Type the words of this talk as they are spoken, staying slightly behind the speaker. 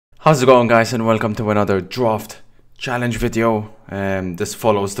How's it going, guys, and welcome to another draft challenge video. This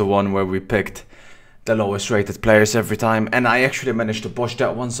follows the one where we picked the lowest rated players every time, and I actually managed to push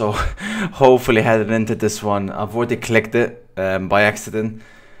that one, so hopefully headed into this one. I've already clicked it by accident.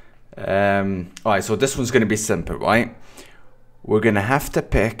 Alright, so this one's gonna be simple, right? We're gonna have to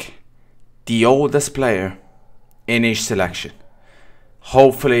pick the oldest player in each selection.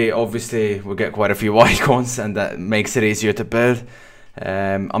 Hopefully, obviously, we'll get quite a few icons, and that makes it easier to build.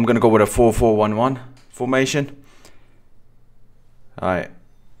 I'm gonna go with a 4-4-1-1 formation. Alright,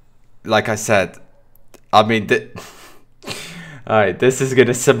 like I said, I mean, alright, this is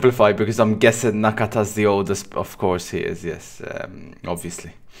gonna simplify because I'm guessing Nakata's the oldest. Of course he is, yes,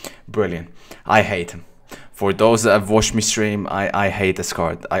 obviously. Brilliant. I hate him. For those that have watched me stream, I hate this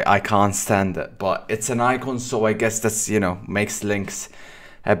card. I can't stand it, but it's an icon, so I guess that's, you know, makes links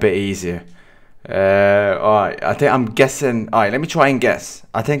a bit easier. Alright, I'm guessing. Alright, let me try and guess.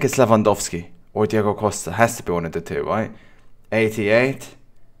 I think it's Lewandowski or Diego Costa. Has to be one of the two, right? 88.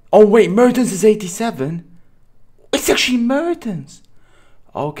 Oh wait, Mertens is 87. It's actually Mertens.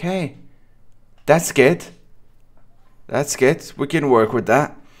 Okay, that's good. That's good. We can work with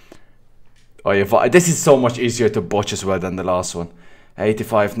that. Oh yeah, this is so much easier to botch as well than the last one.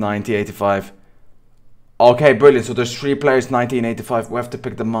 85, 90, 85. Okay, brilliant. So there's 3 players, 1985. We have to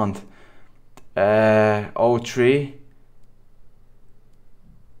pick the month. 03.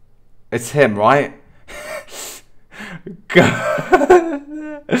 It's him, right?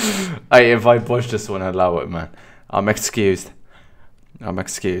 If I push this one, allow it, man. I'm excused.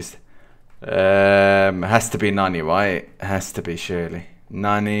 Has to be Nani, right? Has to be, surely.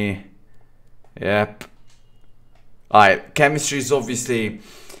 Nani. Yep. Alright, chemistry is obviously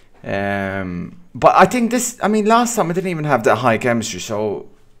but I think this, I mean, last time I didn't even have that high chemistry, so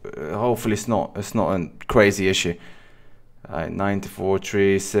hopefully it's not a crazy issue. 94,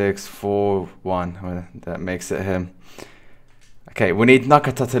 3, 6, 4, 1. Well, that makes it him. Okay, we need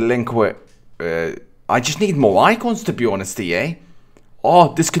Nakata to link with. I just need more icons, to be honest, eh?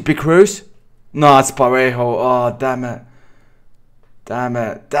 Oh, this could be Cruz. No, it's Parejo. Oh, damn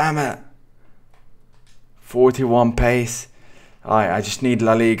it. 41 pace. I just need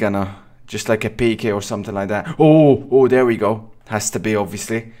La Liga now. Just like a PK or something like that. Oh, there we go. Has to be,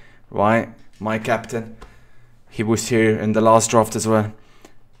 obviously. Right, my captain. He was here in the last draft as well.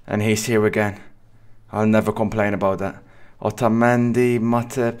 And he's here again. I'll never complain about that. Otamendi,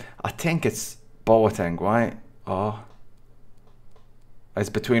 Matip. I think it's Boateng, right? Oh. It's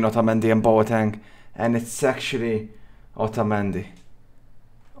between Otamendi and Boateng. And it's actually Otamendi.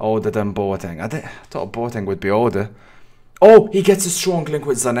 Older than Boateng. I thought Boateng would be older. Oh, he gets a strong link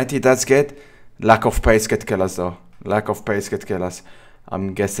with Zanetti. That's good. Lack of pace could kill us, though. Lack of pace could kill us.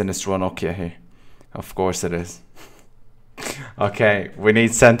 I'm guessing it's Ranocchia here. Of course it is. Okay, we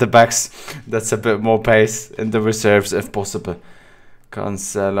need centre backs. That's a bit more pace in the reserves if possible.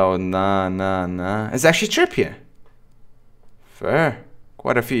 Cancelo, nah. It's actually Trippier. Fair.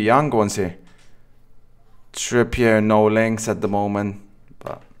 Quite a few young ones here. Trippier, no links at the moment,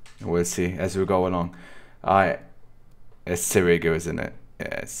 but we'll see as we go along. It's Sirigu, isn't it?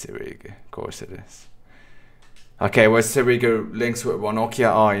 Yeah, it's Sirigu. Of course it is. Okay, well, Sirigu links with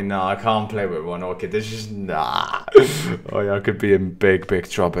Ranocchia. Oh, no, I can't play with Ranocchia. This is nah. Oh, yeah, I could be in big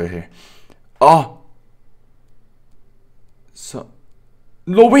trouble here. Oh! So,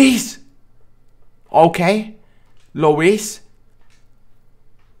 Luis! Okay. Luis.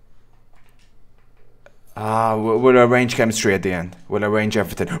 We'll arrange chemistry at the end. We'll arrange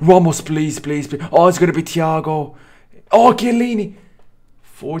everything. Ramos, please. Oh, it's gonna be Thiago. Oh, Chiellini.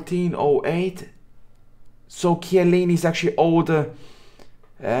 1408. So Chiellini's actually older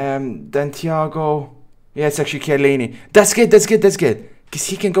than Thiago. Yeah, it's actually Chiellini. That's good. Because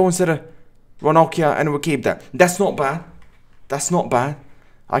he can go instead of Ranocchia, and we'll keep that. That's not bad.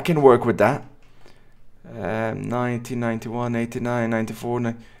 I can work with that. 90, 91, 89, 94.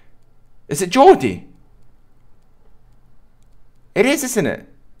 90. Is it Jordi? It is, isn't it?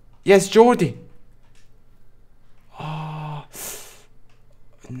 Yes, Jordi. Oh.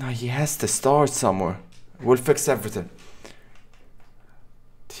 No, he has to start somewhere. We'll fix everything.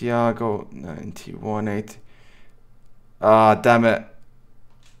 Thiago, 91, 80. Ah, damn it.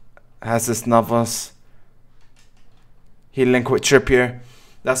 Has this Navas. He link with Trippier.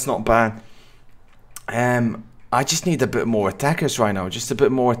 That's not bad. I just need a bit more attackers right now. Just a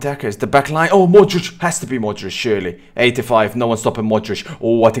bit more attackers. The back line. Oh, Modric. Has to be Modric, surely. 85. No one's stopping Modric.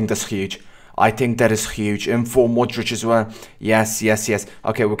 Oh, I think that's huge. I think that is huge. Info Modric as well. Yes.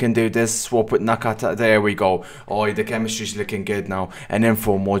 Okay, we can do this. Swap with Nakata. There we go. Oh, the chemistry's looking good now. And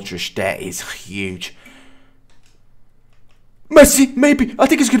info Modric. That is huge. Messi, maybe. I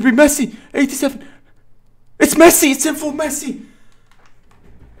think it's going to be Messi. 87. It's Messi. It's in for Messi.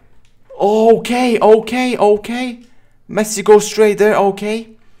 Okay. Messi goes straight there. Okay.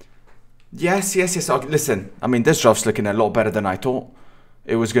 Yes. Okay, listen, I mean, this draft's looking a lot better than I thought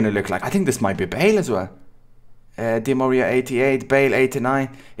it was going to look like. I think this might be Bale as well. Di Maria 88, Bale 89.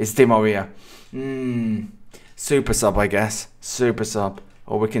 It's Di Maria. Super sub, I guess. Super sub.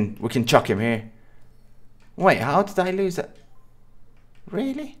 Or we can chuck him here. Wait, how did I lose it?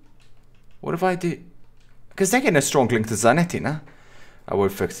 Really? What if I do? Because they're getting a strong link to Zanetti, nah? I will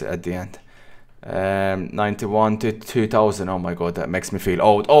fix it at the end. 91 to 2000. Oh my god, that makes me feel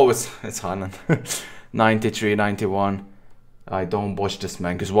old. Oh, it's Hanan. 93, 91. I don't watch this,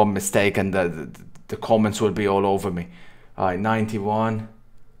 man, because one mistake and the comments will be all over me. Alright, 91,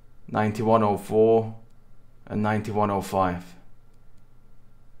 9104, and 9105.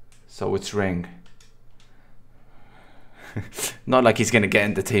 So it's Ring. Not like he's gonna get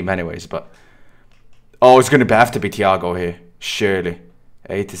in the team anyways, but oh, it's gonna have to be Thiago here, surely.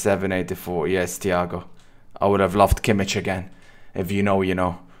 87, 84. Yes, Thiago. I would have loved Kimmich again. If you know, you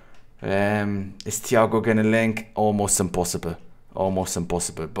know. Is Thiago gonna link? Almost impossible. Almost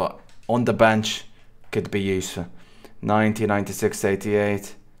impossible. But on the bench, could be useful. 90, 96,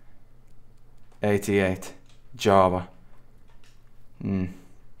 88. 88. Java.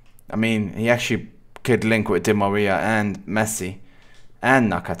 I mean, he actually could link with Di Maria and Messi.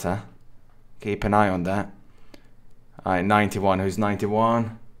 And Nakata. Keep an eye on that. Alright, 91. Who's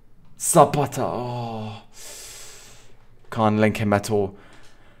 91? Zapata. Oh. Can't link him at all.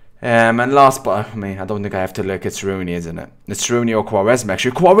 And last, but I mean, I don't think I have to look. It's Rooney, isn't it? It's Rooney or Quaresma,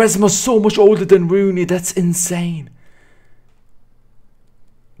 actually. Quaresma's so much older than Rooney. That's insane.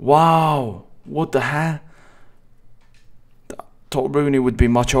 Wow. What the hell? I thought Rooney would be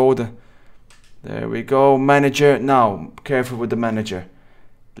much older. There we go. Manager. Now, careful with the manager.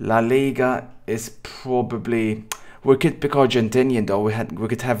 La Liga is probably... We could pick Argentinian though. We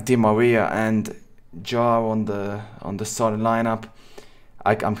could have Di Maria and Jar on the starting lineup.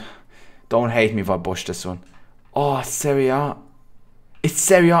 Don't hate me if I bush this one. Oh, Serie A. It's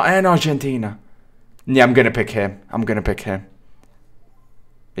Serie A and Argentina. Yeah, I'm gonna pick him. Yeah, I'm gonna pick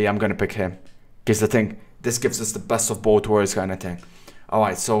him. Because I think this gives us the best of both worlds kind of thing.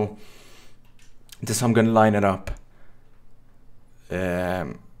 Alright, so this I'm gonna line it up.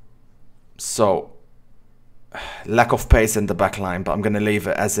 So lack of pace in the back line, but I'm gonna leave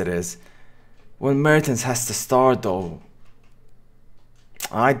it as it is. Well, Mertens has to start though.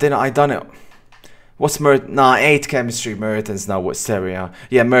 I done it. What's Nah, 8 chemistry. Mertens now with Serie A.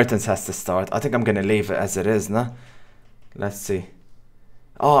 Yeah, Mertens has to start. I think I'm gonna leave it as it is, nah? Let's see.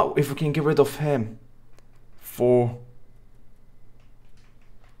 Oh, if we can get rid of him. 4.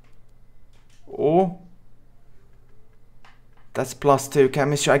 Oh. That's +2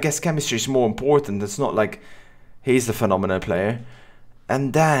 chemistry. I guess chemistry is more important. It's not like he's the phenomenal player.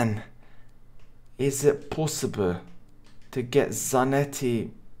 And then, is it possible to get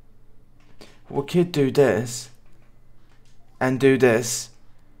Zanetti? We could do this and do this,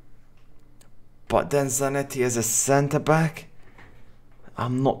 but then Zanetti as a centre back,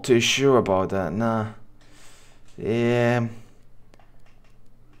 I'm not too sure about that. Nah. Yeah.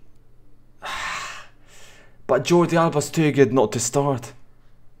 But Jordi Alba's too good not to start.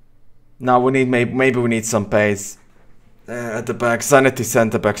 Now we need maybe we need some pace at the back. Zanetti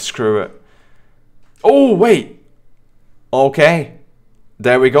centre back. Screw it. Oh wait. Okay.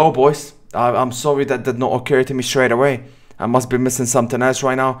 There we go, boys. I'm sorry that did not occur to me straight away. I must be missing something else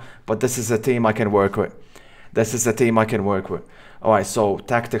right now. But this is a team I can work with. This is a team I can work with. Alright, so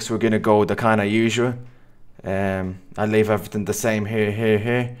tactics, we're gonna go the kind of usual. I leave everything the same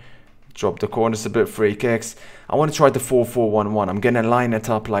here. Drop the corners a bit, free kicks. I want to try the 4-4-1-1. I'm going to line it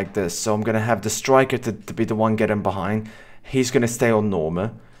up like this. So I'm going to have the striker to be the one getting behind. He's going to stay on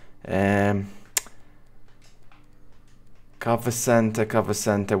normal. Cover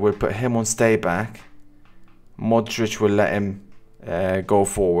center. We'll put him on stay back. Modric will let him go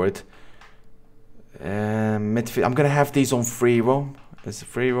forward. Midfield. I'm going to have these on free roam. There's a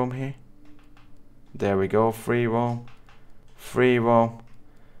free roam here. There we go. Free roam.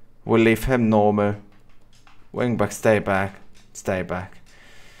 We'll leave him normal. Wing back, stay back.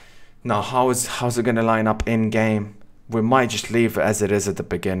 Now, how's it gonna line up in game? We might just leave it as it is at the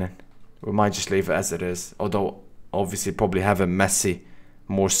beginning. Although, obviously, probably having Messi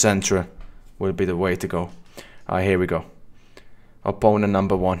more central will be the way to go. Alright, here we go. Opponent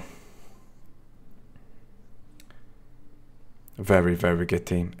number 1. Very, very good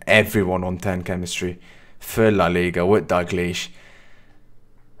team. Everyone on 10 chemistry. For La Liga with Dalglish.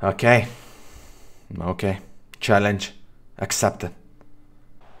 Okay. Challenge Accept it.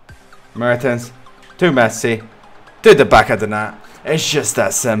 Mertens to Messi to the back of the net. It's just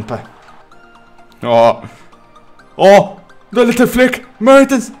that simple. Oh, the little flick.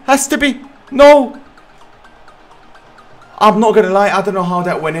 Mertens has to be. No. I'm not gonna lie, I don't know how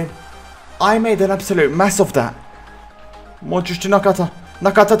that went in. I made an absolute mess of that. Modric to Nakata.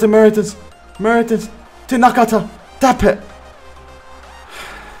 Nakata to Mertens. Mertens to Nakata. Tap it.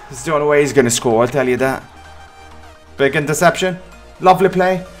 It's the only way he's gonna score, I'll tell you that. Big interception. Lovely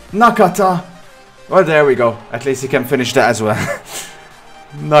play. Nakata. Well, there we go. At least he can finish that as well.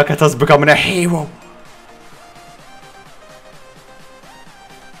 Nakata's becoming a hero.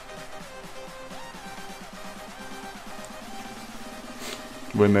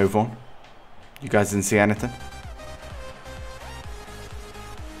 We move on. You guys didn't see anything?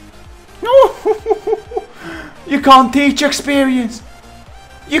 You can't teach experience.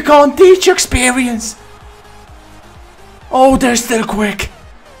 You can't teach experience. Oh, they're still quick.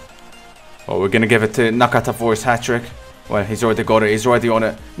 Oh, we're gonna give it to Nakata for his hat-trick. Well, he's already got it. He's already on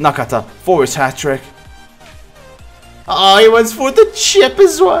it. Nakata for his hat-trick. Oh, he went for the chip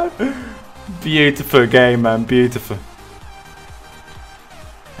as well. Beautiful game, man. Beautiful.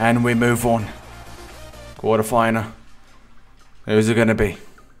 And we move on. Quarterfinal. Who's it gonna be?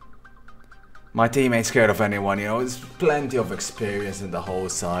 My team ain't scared of anyone, you know. There's plenty of experience in the whole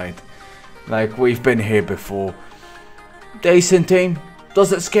side. Like, we've been here before. Decent team.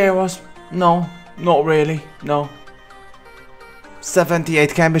 Does it scare us? No, not really. No.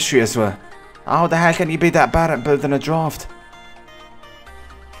 78 chemistry as well. How the hell can you be that bad at building a draft?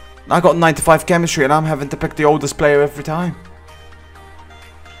 I got 95 chemistry and I'm having to pick the oldest player every time.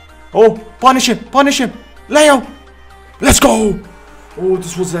 Oh, punish him, punish him. Leo, let's go. Oh,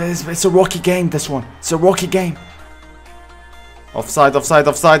 it's a rocky game, this one. It's a rocky game. Offside, offside,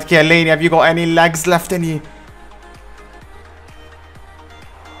 offside. Chiellini, have you got any legs left in you?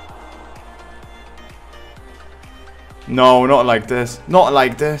 No, not like this. Not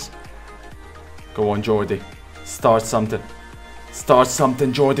like this. Go on, Jordi. Start something. Start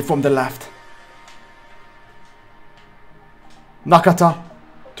something, Jordi, from the left. Nakata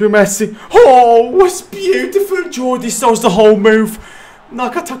to Messi. Oh, what's beautiful. Jordi starts the whole move.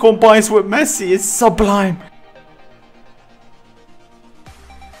 Nakata combines with Messi. It's sublime.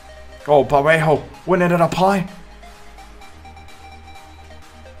 Oh, Parejo winning it up high.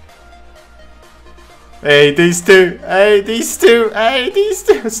 Hey, these two. Hey, these two. Hey, these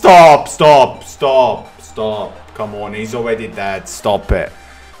two. Stop, stop, stop, stop. Come on, he's already dead. Stop it.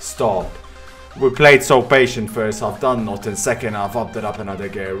 Stop. We played so patient first half, done nothing. Second half, upped it up another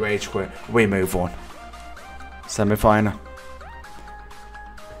gear. Rage quit. We move on. Semi-final.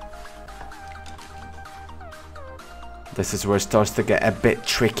 This is where it starts to get a bit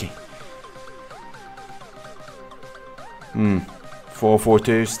tricky.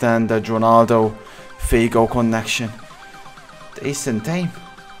 4-4-2, standard Ronaldo, Figo connection. Decent team.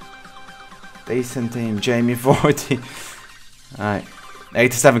 Decent team. Jamie Vardy. Alright.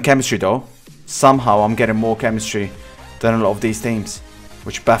 87 chemistry though. Somehow I'm getting more chemistry than a lot of these teams,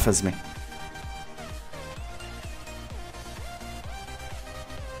 which baffles me.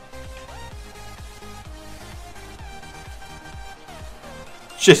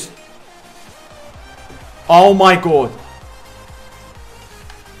 Just. Oh my god.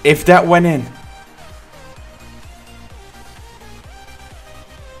 If that went in.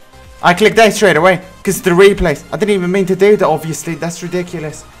 I clicked that straight away because the replays. I didn't even mean to do that, obviously. That's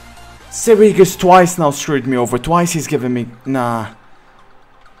ridiculous. Sirigus twice now screwed me over. Twice he's given me. Nah.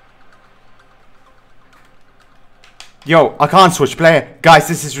 Yo, I can't switch player. Guys,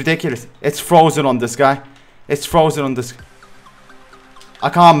 this is ridiculous. It's frozen on this guy. It's frozen on this. I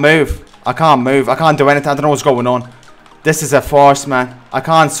can't move. I can't move. I can't do anything. I don't know what's going on. This is a farce, man. I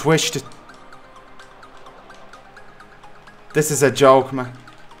can't switch to... This is a joke, man.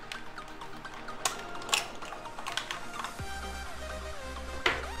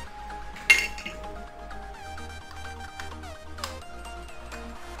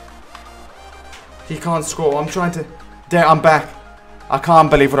 He can't score. I'm trying to... There, I'm back. I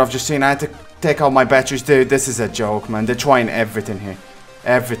can't believe what I've just seen. I had to take out my batteries, dude. This is a joke, man. They're trying everything here.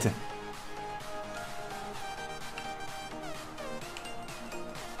 Everything.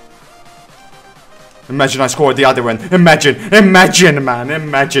 Imagine I scored the other end. Imagine, man.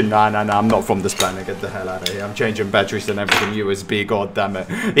 Imagine. Nah, I'm not from this planet. Get the hell out of here. I'm changing batteries and everything. USB, god damn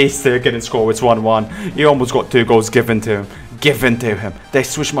it. He's still getting scored. It's 1-1. He almost got 2 goals given to him. They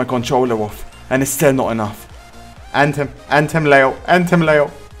switched my controller off. And it's still not enough. And him, Leo.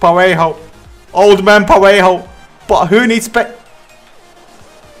 Parejo. Old man Parejo. But who needs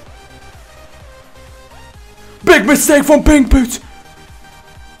Big mistake from Pink Boots.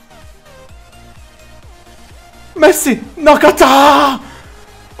 Messi, Nakata.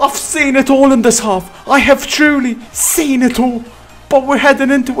 I've seen it all in this half. I have truly seen it all. But we're heading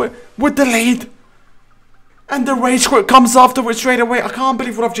into it with the lead. And the rage quit comes afterwards straight away. I can't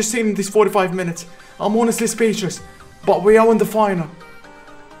believe what I've just seen in these 45 minutes. I'm honestly speechless. But we are in the final.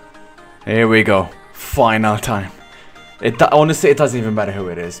 Here we go. Final time. Honestly, it doesn't even matter who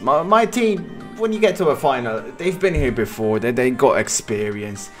it is. My team, when you get to a final, they've been here before. They got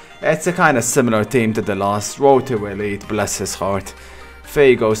experience. It's a kind of similar team to the last. Road to Elite, bless his heart.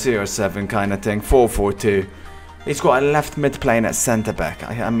 Figo 0-7 kind of thing. 4-4-2. He's got a left mid playing at centre back.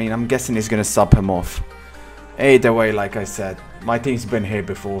 I mean, I'm guessing he's going to sub him off. Either way, like I said, my team's been here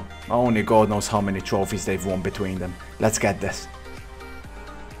before. Only God knows how many trophies they've won between them. Let's get this.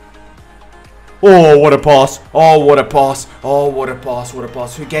 Oh, what a pass. Oh, what a pass. Oh, what a pass. What a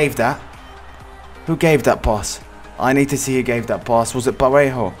pass. Who gave that? Who gave that pass? I need to see who gave that pass. Was it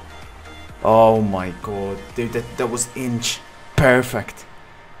Parejo? Oh my God. Dude, that was inch perfect.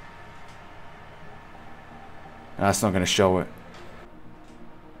 That's not going to show it.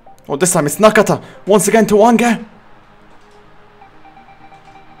 Oh, this time it's Nakata. Once again to Wanga.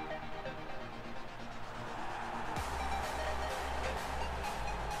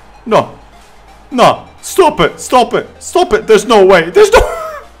 No. No. Stop it. Stop it. Stop it. There's no way. There's no...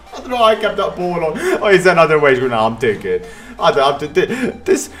 I don't know how I kept that ball on. Oh, it's another way. No, I'm taking. The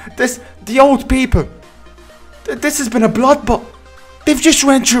old people. This has been a bloodbath. They've just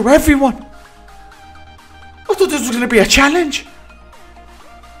went through everyone. I thought this was going to be a challenge.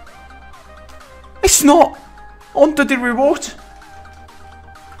 It's not. On to the reward.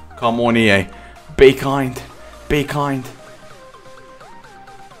 Come on, EA. Be kind. Be kind.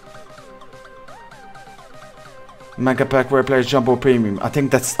 Mega pack where players jumbo premium. I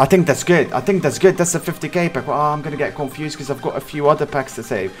think that's good. I think that's good. That's a 50k pack. Oh, I'm gonna get confused because I've got a few other packs to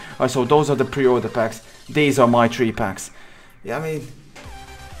save. Alright, so those are the pre-order packs. These are my 3 packs. Yeah, I mean,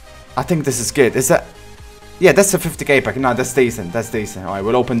 I think this is good. Is that? Yeah, that's a 50k pack. No, that's decent. That's decent. Alright,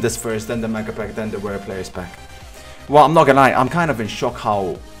 we'll open this first, then the mega pack, then the rare players pack. Well, I'm not gonna lie. I'm kind of in shock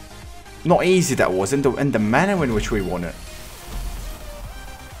how not easy that was in the manner in which we won it.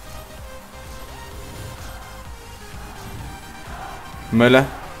 Müller?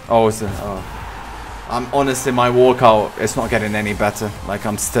 Oh, is it? Oh. I'm honestly, my walkout is not getting any better. Like,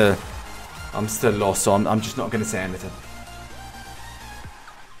 I'm still lost, so I'm just not gonna say anything.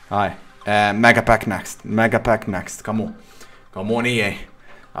 Hi. Mega pack next. Mega pack next. Come on. Come on, EA.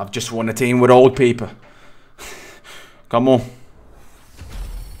 I've just won a team with old people. Come on.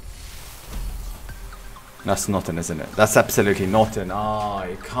 That's nothing, isn't it? That's absolutely nothing. Oh,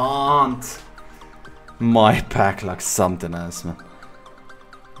 I can't. My pack like something else, man.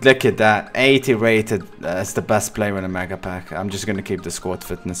 Look at that. 80 rated as the best player in a mega pack. I'm just gonna keep the squad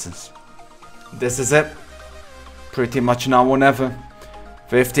fitnesses. This is it. Pretty much now or never.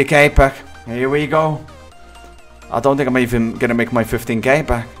 50k pack. Here we go. I don't think I'm even gonna make my 15k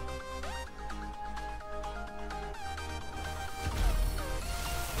pack.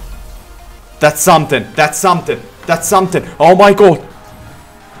 That's something. That's something. That's something. Oh my God.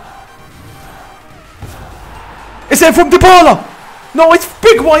 Is it from Dybala? No, it's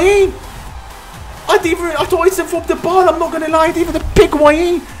Big Wayne. I thought it's from Dybala. I'm not gonna lie. It's even the Big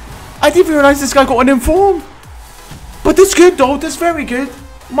Wayne. I didn't even realize this guy got an inform. But that's good though. That's very good.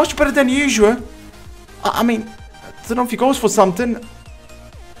 Much better than usual. I mean, I don't know if he goes for something.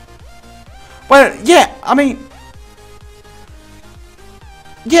 Well, yeah. I mean,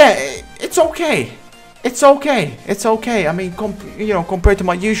 yeah. It's okay. It's okay. It's okay. I mean, you know, compared to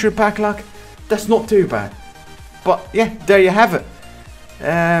my usual pack luck, that's not too bad. But yeah, there you have it.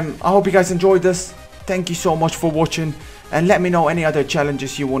 I hope you guys enjoyed this. Thank you so much for watching, and let me know any other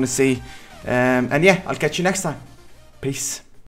challenges you want to see. And yeah, I'll catch you next time. Peace.